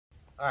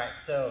All right,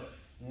 so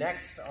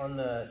next on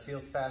the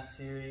Seals Pass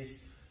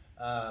series,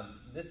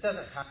 this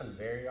doesn't happen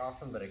very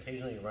often, but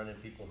occasionally you run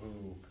into people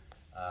who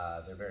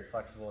they're very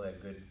flexible, they have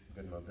good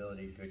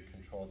mobility, good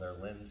control of their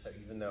limbs. So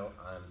even though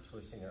I'm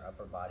twisting their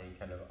upper body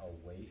kind of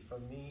away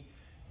from me,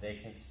 they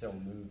can still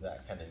move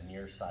that kind of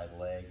near side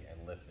leg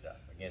and lift it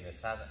up. Again,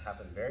 this hasn't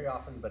happened very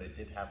often, but it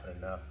did happen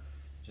enough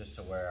just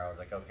to where I was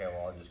like, okay,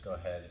 well, I'll just go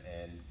ahead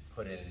and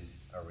put in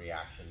a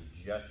reaction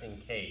just in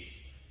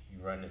case you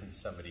run into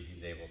somebody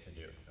who's able to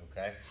do it,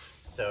 okay?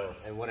 So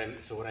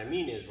what I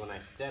mean is when I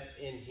step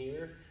in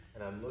here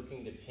and I'm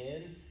looking to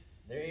pin,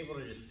 they're able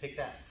to just pick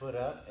that foot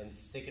up and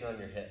stick it on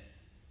your hip.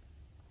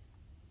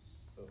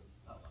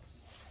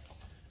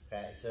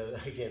 Okay, so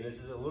again,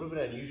 this is a little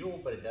bit unusual,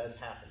 but it does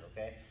happen,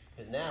 okay?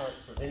 Because now it's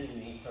preventing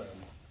me from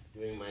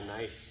doing my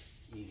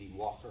nice, easy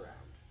walk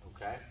around,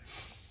 okay?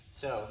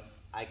 So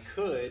I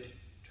could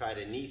try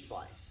to knee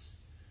slice,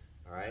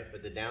 all right?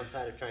 But the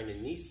downside of trying to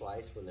knee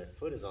slice when their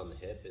foot is on the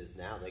hip is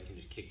now they can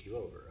just kick you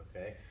over,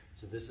 okay?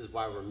 So this is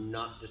why we're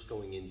not just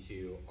going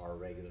into our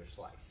regular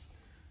slice,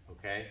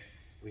 okay?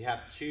 We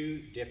have two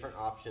different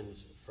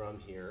options from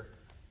here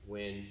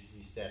when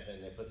you step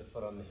in. They put the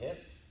foot on the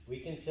hip. We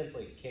can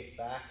simply kick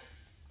back,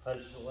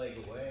 punch the leg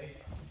away,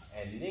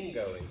 and then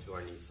go into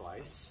our knee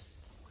slice,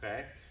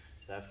 okay?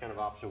 So that's kind of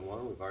option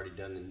one. We've already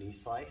done the knee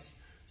slice.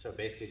 So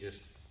basically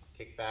just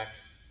kick back,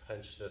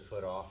 punch the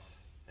foot off,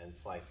 and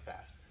slice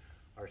past.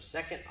 Our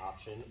second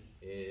option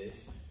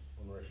is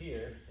when we're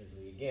here, is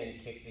we again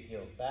kick the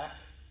heels back,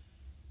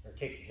 or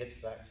kick the hips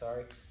back,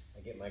 sorry. I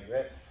get my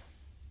grip,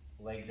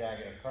 leg drag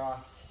it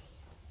across,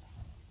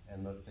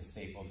 and look to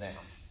staple down,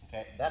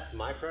 okay? That's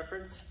my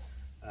preference,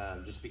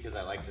 just because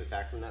I like to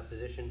attack from that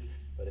position,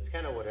 but it's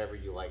kind of whatever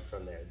you like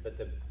from there. But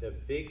the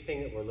big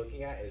thing that we're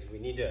looking at is we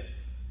need to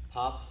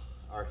pop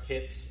our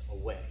hips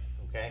away,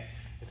 okay?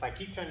 If I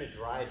keep trying to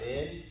drive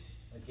in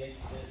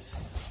against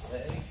this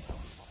leg,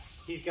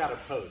 he's got a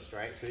post,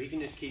 right? So he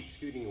can just keep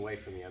scooting away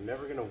from me. I'm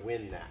never gonna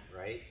win that,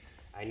 right?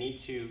 I need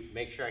to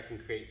make sure I can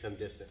create some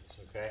distance,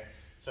 okay?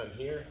 So I'm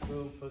here,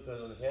 boom, foot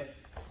goes on the hip.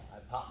 I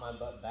pop my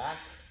butt back.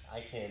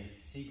 I can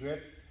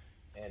C-grip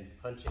and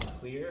punch it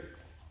clear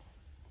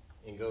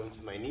and go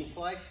into my knee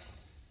slice,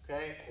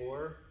 okay?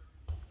 Or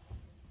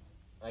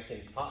I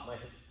can pop my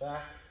hips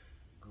back,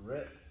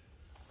 grip,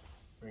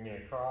 bring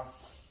it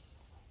across,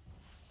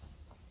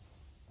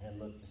 and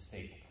look to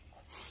staple.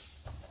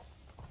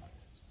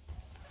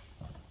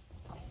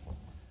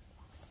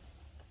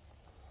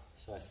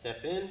 So I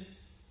step in,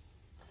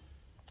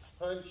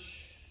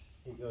 punch,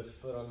 he goes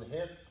foot on the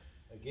hip.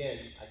 Again,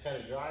 I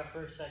kind of drive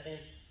for a second,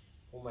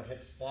 pull my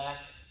hips back,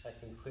 I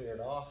can clear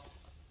it off,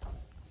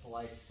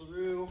 slice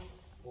through,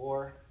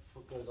 or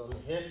foot goes on the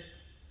hip,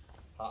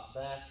 pop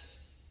back,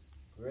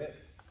 grip,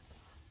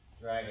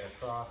 drag it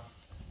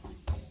across,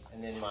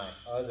 and then my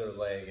other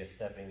leg is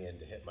stepping in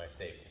to hit my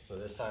staple. So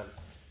this time,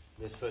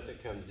 this foot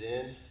that comes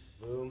in,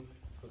 boom,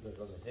 foot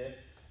goes on the hip,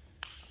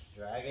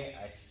 drag it,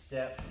 I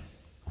step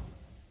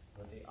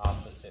with the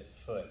opposite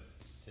foot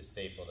to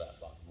staple that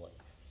bottom leg.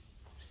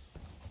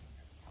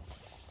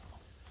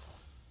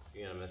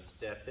 Again, I'm gonna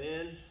step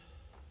in,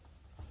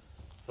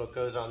 foot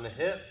goes on the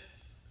hip,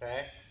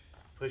 okay?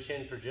 Push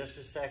in for just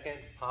a second,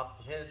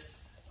 pop the hips,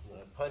 I'm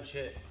gonna punch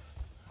it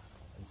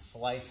and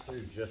slice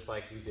through just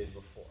like we did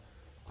before.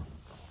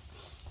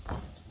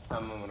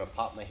 I'm gonna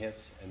pop my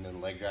hips and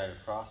then leg drag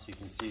across so you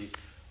can see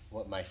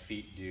what my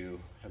feet do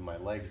and my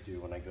legs do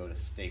when I go to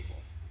staple,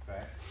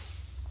 okay?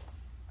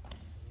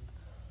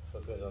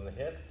 Foot goes on the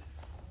hip,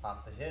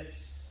 pop the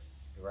hips,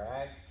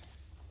 drag,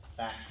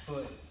 back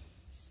foot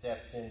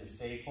steps into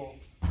staple,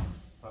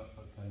 front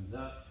foot comes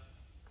up.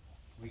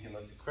 We can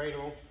look to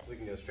cradle, we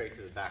can go straight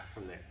to the back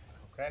from there,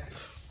 okay?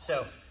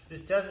 So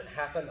this doesn't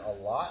happen a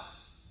lot,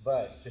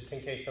 but just in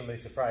case somebody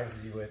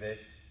surprises you with it,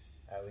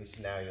 at least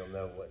now you'll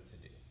know what to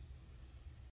do.